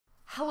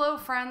Hello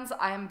friends,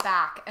 I am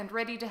back and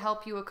ready to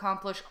help you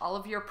accomplish all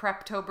of your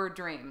Preptober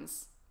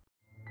dreams.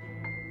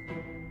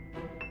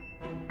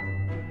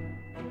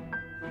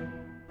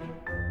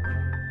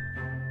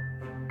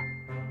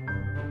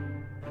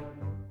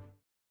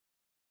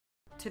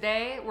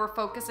 Today, we're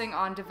focusing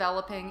on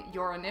developing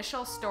your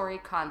initial story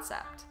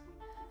concept.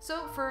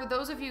 So for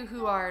those of you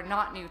who are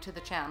not new to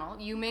the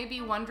channel, you may be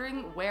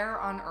wondering where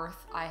on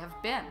earth I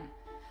have been.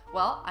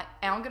 Well, I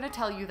am going to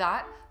tell you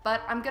that,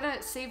 but I'm going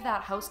to save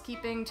that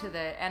housekeeping to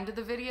the end of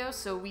the video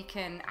so we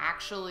can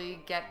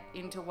actually get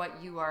into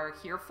what you are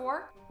here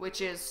for,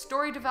 which is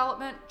story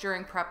development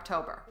during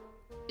Preptober.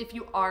 If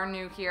you are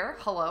new here,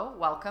 hello,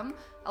 welcome.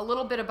 A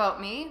little bit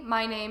about me,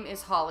 my name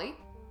is Holly.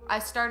 I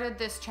started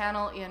this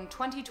channel in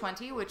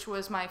 2020, which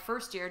was my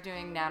first year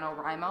doing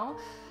NaNoWriMo.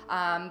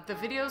 The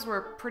videos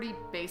were pretty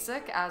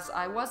basic as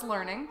I was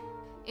learning.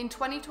 In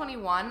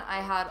 2021, I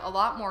had a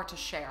lot more to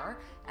share,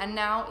 and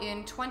now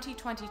in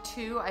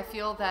 2022, I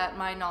feel that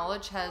my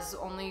knowledge has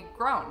only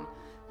grown.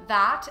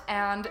 That,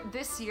 and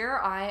this year,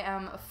 I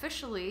am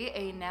officially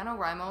a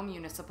NaNoWriMo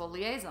Municipal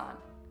Liaison.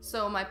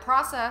 So my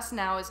process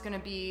now is going to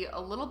be a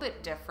little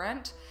bit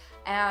different,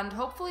 and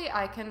hopefully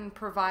I can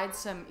provide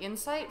some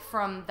insight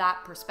from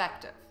that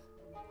perspective.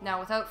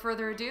 Now, without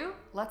further ado,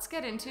 let's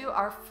get into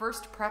our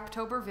first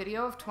Preptober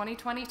video of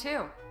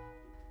 2022.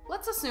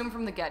 Let's assume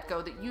from the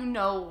get-go that you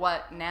know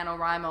what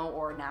NaNoWriMo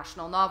or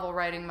National Novel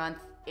Writing Month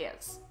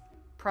is.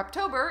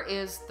 Preptober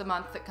is the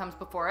month that comes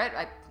before it,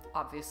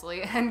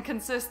 obviously, and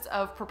consists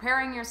of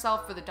preparing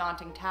yourself for the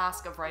daunting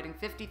task of writing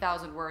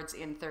 50,000 words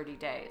in 30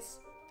 days.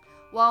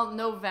 While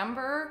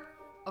November,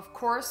 of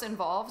course,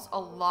 involves a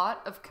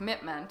lot of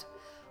commitment,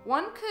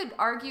 one could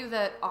argue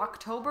that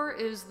October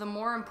is the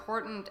more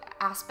important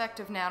aspect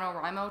of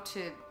NaNoWriMo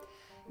to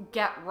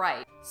get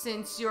right,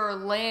 since you're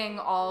laying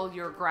all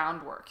your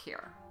groundwork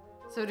here.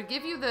 So to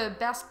give you the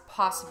best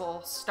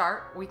possible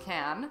start we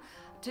can,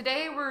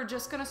 today we're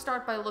just going to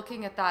start by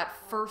looking at that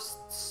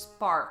first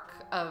spark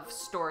of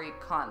story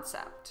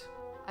concept.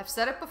 I've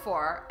said it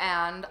before,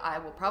 and I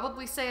will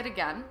probably say it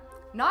again.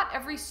 Not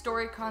every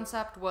story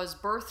concept was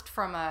birthed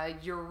from a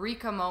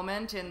eureka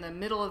moment in the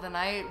middle of the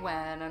night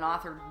when an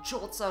author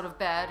jolts out of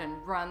bed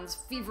and runs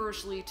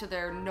feverishly to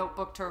their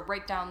notebook to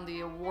write down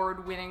the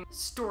award-winning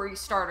story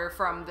starter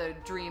from the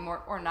dream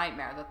or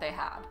nightmare that they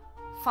had.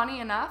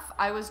 Funny enough,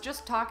 I was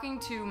just talking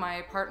to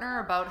my partner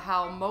about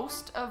how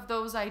most of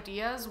those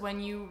ideas, when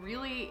you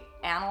really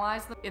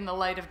analyze them in the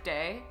light of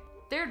day,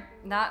 they're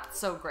not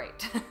so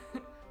great.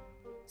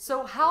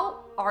 So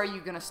how are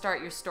you going to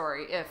start your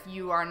story if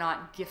you are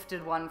not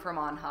gifted one from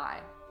on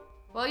high?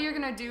 Well, you're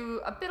going to do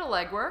a bit of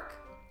legwork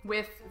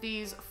with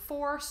these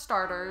 4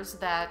 starters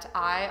that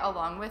I,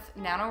 along with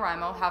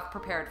NaNoWriMo, have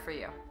prepared for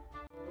you.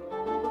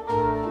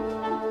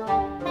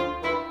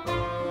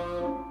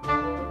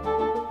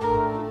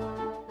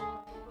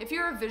 If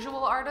you're a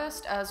visual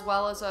artist as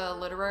well as a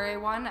literary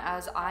one,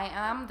 as I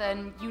am,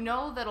 then you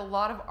know that a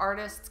lot of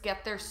artists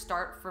get their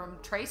start from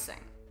tracing.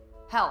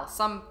 Hell,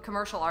 some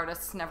commercial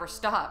artists never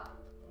stop.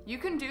 You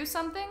can do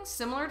something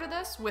similar to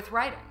this with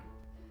writing.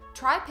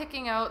 Try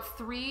picking out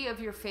 3 of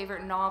your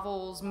favorite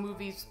novels,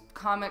 movies,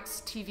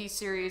 comics, TV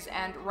series,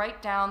 and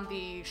write down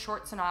the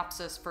short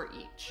synopsis for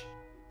each.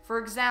 For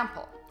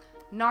example,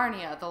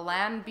 Narnia, the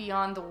land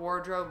beyond the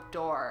wardrobe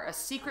door, a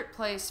secret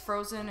place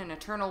frozen in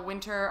eternal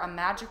winter, a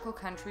magical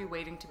country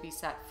waiting to be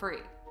set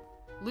free.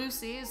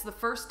 Lucy is the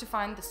first to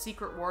find the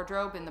secret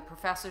wardrobe in the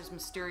professor's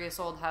mysterious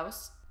old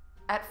house.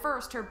 At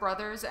first, her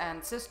brothers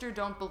and sister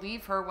don't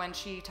believe her when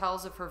she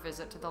tells of her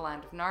visit to the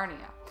land of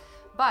Narnia.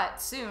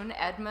 But soon,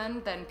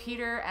 Edmund, then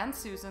Peter, and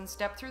Susan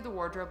step through the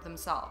wardrobe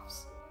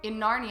themselves. In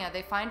Narnia,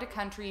 they find a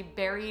country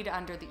buried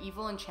under the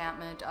evil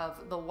enchantment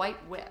of the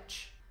White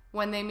Witch.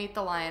 When they meet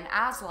the lion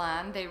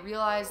Aslan, they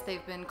realize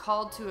they've been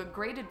called to a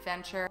great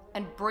adventure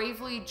and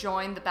bravely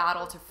join the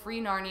battle to free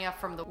Narnia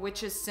from the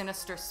witch's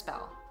sinister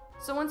spell.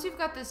 So once you've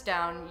got this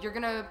down, you're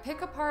gonna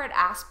pick apart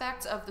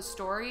aspects of the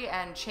story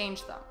and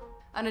change them.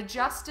 An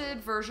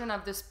adjusted version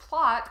of this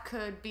plot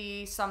could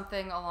be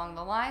something along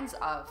the lines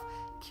of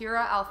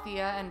Kira,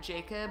 Althea, and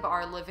Jacob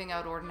are living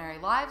out ordinary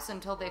lives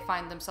until they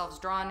find themselves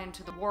drawn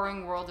into the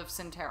warring world of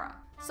Sinterra.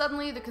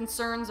 Suddenly, the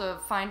concerns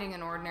of finding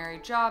an ordinary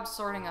job,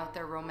 sorting out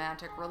their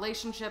romantic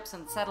relationships,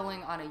 and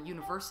settling on a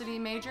university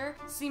major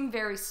seem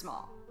very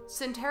small.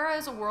 Sinterra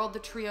is a world the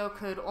trio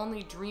could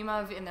only dream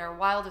of in their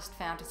wildest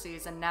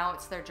fantasies, and now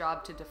it's their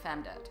job to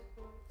defend it.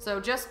 So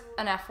just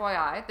an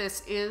FYI,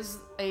 this is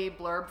a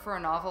blurb for a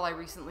novel I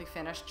recently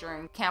finished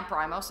during Camp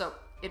Rimo, so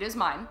it is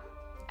mine.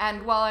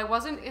 And while I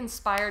wasn't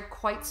inspired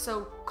quite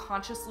so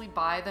consciously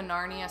by the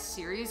Narnia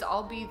series,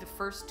 I'll be the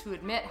first to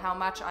admit how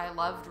much I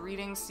loved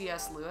reading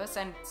C.S. Lewis,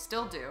 and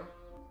still do.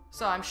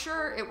 So I'm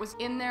sure it was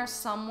in there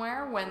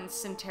somewhere when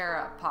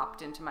Sinterra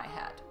popped into my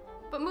head.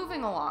 But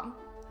moving along,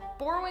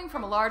 borrowing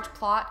from a large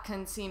plot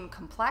can seem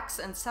complex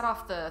and set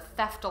off the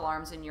theft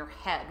alarms in your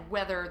head,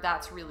 whether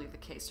that's really the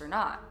case or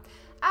not.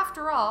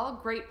 After all,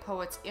 great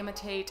poets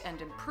imitate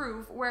and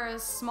improve,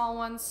 whereas small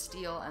ones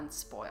steal and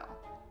spoil.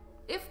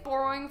 If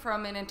borrowing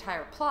from an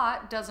entire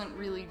plot doesn't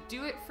really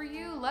do it for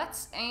you,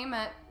 let's aim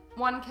at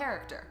one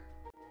character.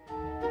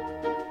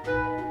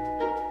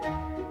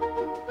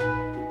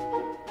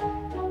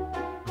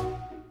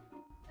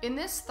 In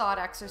this thought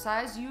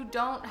exercise, you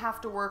don't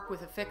have to work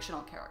with a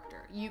fictional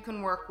character. You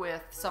can work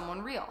with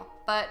someone real,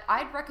 but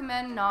I'd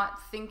recommend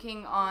not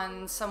thinking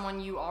on someone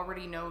you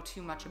already know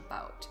too much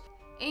about.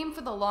 Aim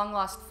for the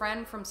long-lost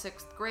friend from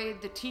 6th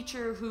grade, the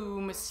teacher who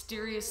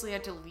mysteriously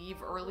had to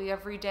leave early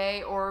every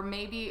day, or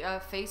maybe a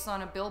face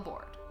on a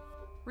billboard.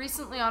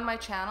 Recently on my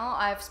channel,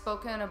 I've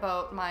spoken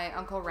about my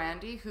Uncle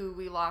Randy, who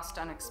we lost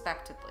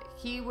unexpectedly.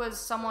 He was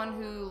someone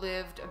who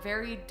lived a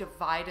very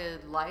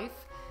divided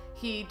life.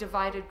 He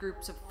divided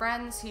groups of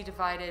friends, he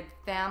divided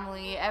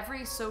family.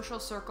 Every social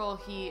circle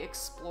he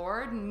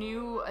explored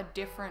knew a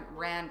different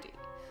Randy.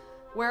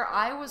 Where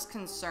I was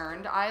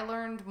concerned, I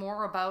learned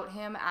more about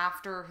him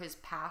after his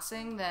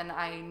passing than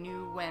I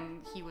knew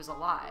when he was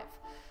alive.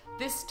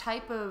 This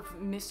type of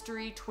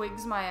mystery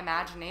twigs my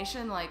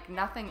imagination like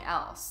nothing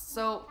else.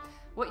 So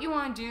what you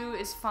want to do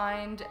is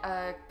find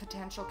a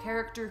potential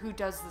character who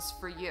does this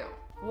for you.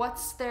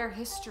 What's their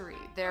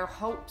history, their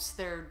hopes,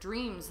 their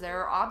dreams,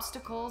 their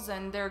obstacles,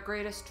 and their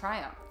greatest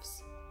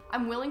triumphs?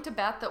 I'm willing to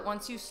bet that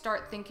once you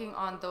start thinking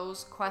on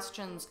those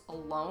questions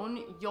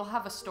alone, you'll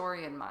have a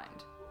story in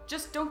mind.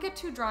 Just don't get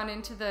too drawn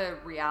into the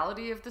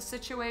reality of the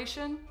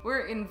situation.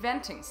 We're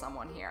inventing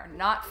someone here,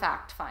 not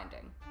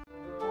fact-finding.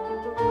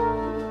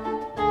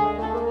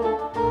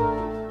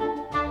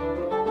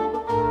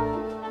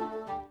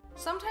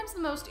 Sometimes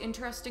the most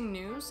interesting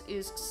news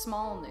is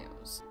small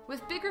news.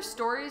 With bigger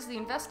stories, the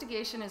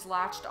investigation is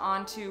latched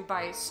onto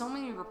by so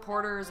many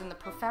reporters in the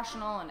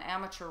professional and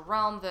amateur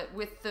realm that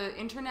with the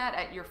internet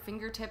at your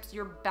fingertips,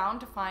 you're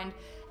bound to find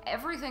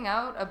everything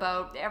out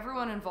about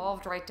everyone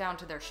involved right down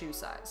to their shoe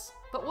size.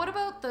 But what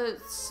about the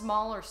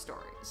smaller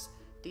stories?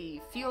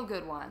 The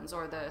feel-good ones,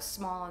 or the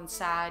small and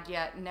sad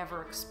yet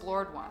never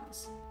explored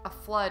ones? A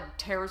flood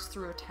tears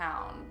through a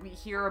town. We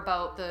hear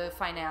about the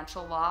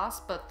financial loss,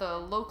 but the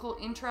local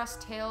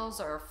interest tales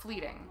are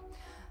fleeting.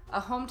 A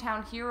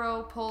hometown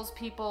hero pulls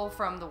people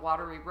from the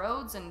watery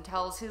roads and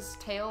tells his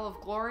tale of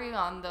glory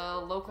on the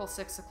local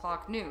 6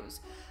 o'clock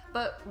news.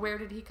 But where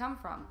did he come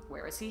from?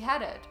 Where is he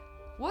headed?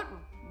 What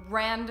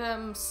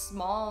random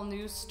small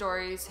news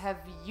stories have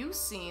you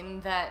seen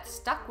that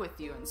stuck with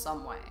you in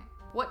some way?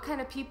 What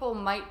kind of people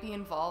might be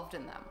involved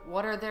in them?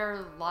 What are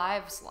their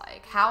lives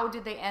like? How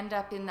did they end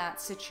up in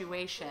that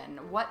situation?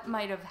 What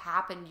might have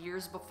happened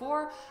years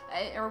before,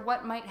 or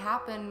what might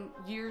happen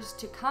years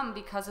to come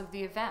because of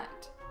the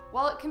event?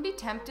 While it can be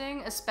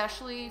tempting,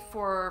 especially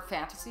for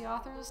fantasy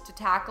authors, to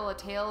tackle a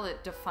tale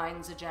that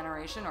defines a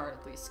generation, or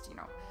at least,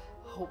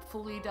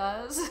 hopefully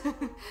does,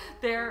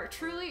 there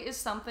truly is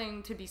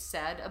something to be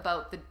said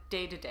about the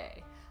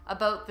day-to-day,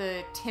 about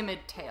the timid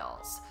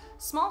tales.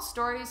 Small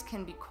stories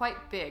can be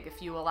quite big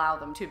if you allow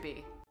them to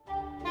be.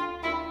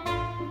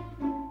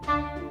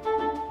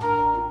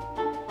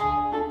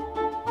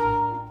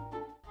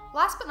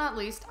 Last but not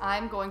least,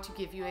 I'm going to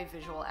give you a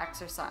visual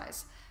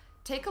exercise.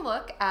 Take a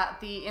look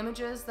at the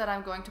images that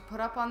I'm going to put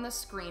up on the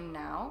screen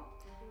now.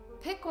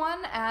 Pick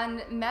one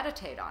and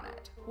meditate on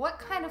it. What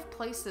kind of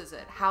place is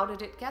it? How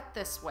did it get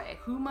this way?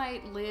 Who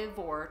might live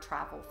or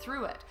travel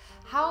through it?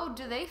 How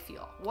do they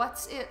feel?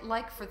 What's it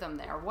like for them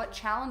there? What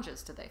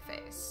challenges do they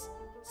face?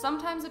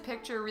 Sometimes a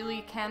picture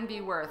really can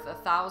be worth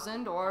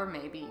 1,000 or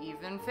maybe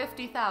even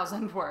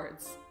 50,000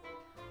 words.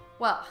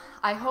 Well,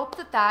 I hope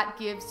that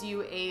gives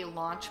you a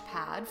launch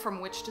pad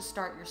from which to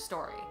start your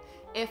story.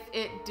 If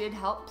it did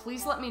help,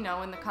 please let me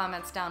know in the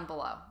comments down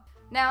below.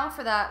 Now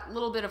for that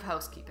little bit of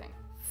housekeeping.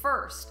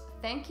 First,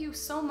 thank you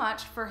so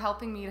much for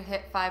helping me to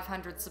hit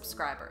 500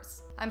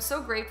 subscribers. I'm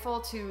so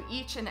grateful to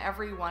each and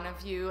every one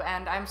of you,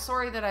 and I'm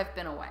sorry that I've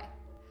been away.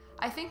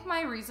 I think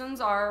my reasons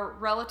are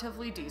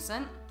relatively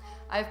decent.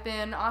 I've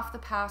been off the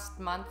past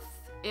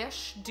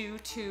month-ish due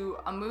to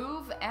a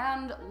move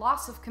and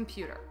loss of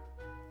computer.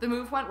 The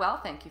move went well,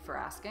 thank you for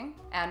asking,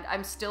 and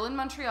I'm still in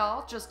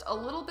Montreal, just a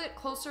little bit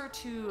closer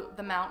to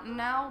the mountain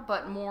now,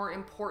 but more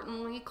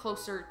importantly,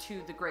 closer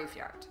to the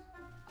graveyard.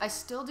 I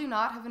still do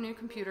not have a new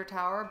computer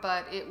tower,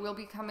 but it will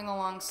be coming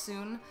along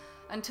soon.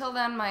 Until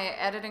then, my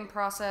editing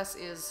process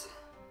is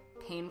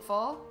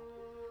painful.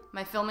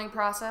 My filming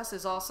process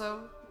is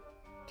also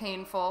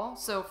painful,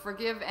 so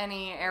forgive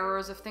any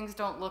errors if things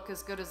don't look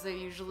as good as they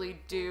usually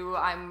do.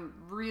 I'm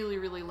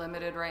really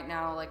limited right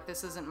now. Like,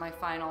 this isn't my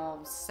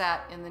final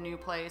set in the new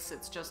place.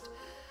 It's just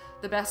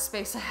the best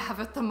space I have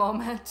at the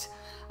moment.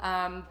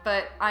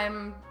 But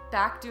I'm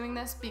back doing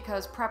this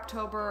because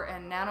Preptober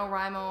and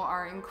NaNoWriMo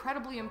are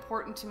incredibly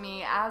important to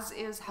me, as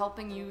is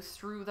helping you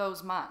through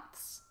those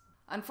months.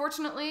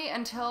 Unfortunately,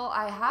 until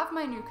I have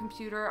my new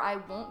computer, I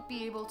won't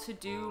be able to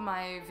do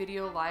my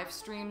video live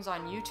streams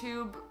on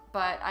YouTube,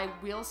 but I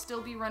will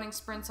still be running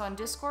sprints on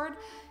Discord.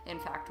 In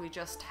fact, we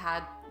just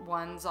had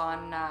ones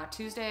on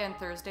Tuesday and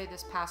Thursday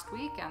this past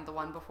week, and the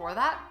one before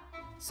that.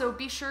 So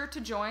be sure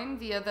to join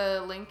via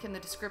the link in the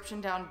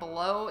description down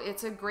below.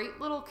 It's a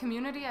great little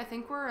community. I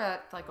think we're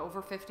at like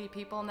over 50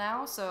 people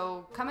now,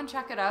 so come and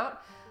check it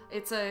out.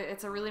 It's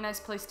a really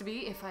nice place to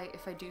be, if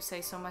I do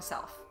say so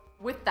myself.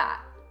 With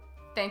that,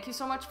 thank you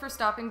so much for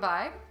stopping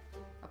by.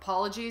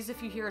 Apologies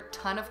if you hear a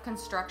ton of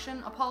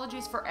construction.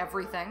 Apologies for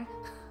everything.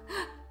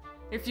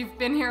 If you've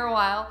been here a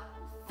while,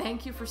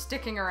 thank you for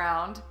sticking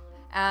around.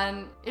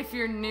 And if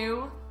you're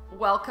new,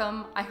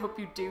 welcome. I hope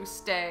you do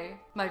stay.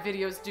 My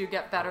videos do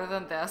get better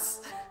than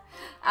this.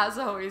 As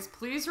always,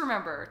 please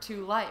remember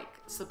to like,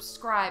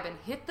 subscribe, and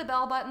hit the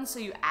bell button so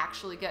you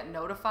actually get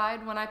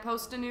notified when I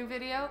post a new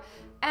video.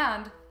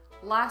 And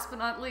last but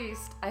not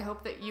least, I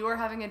hope that you are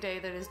having a day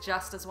that is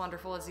just as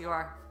wonderful as you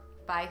are.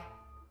 Bye.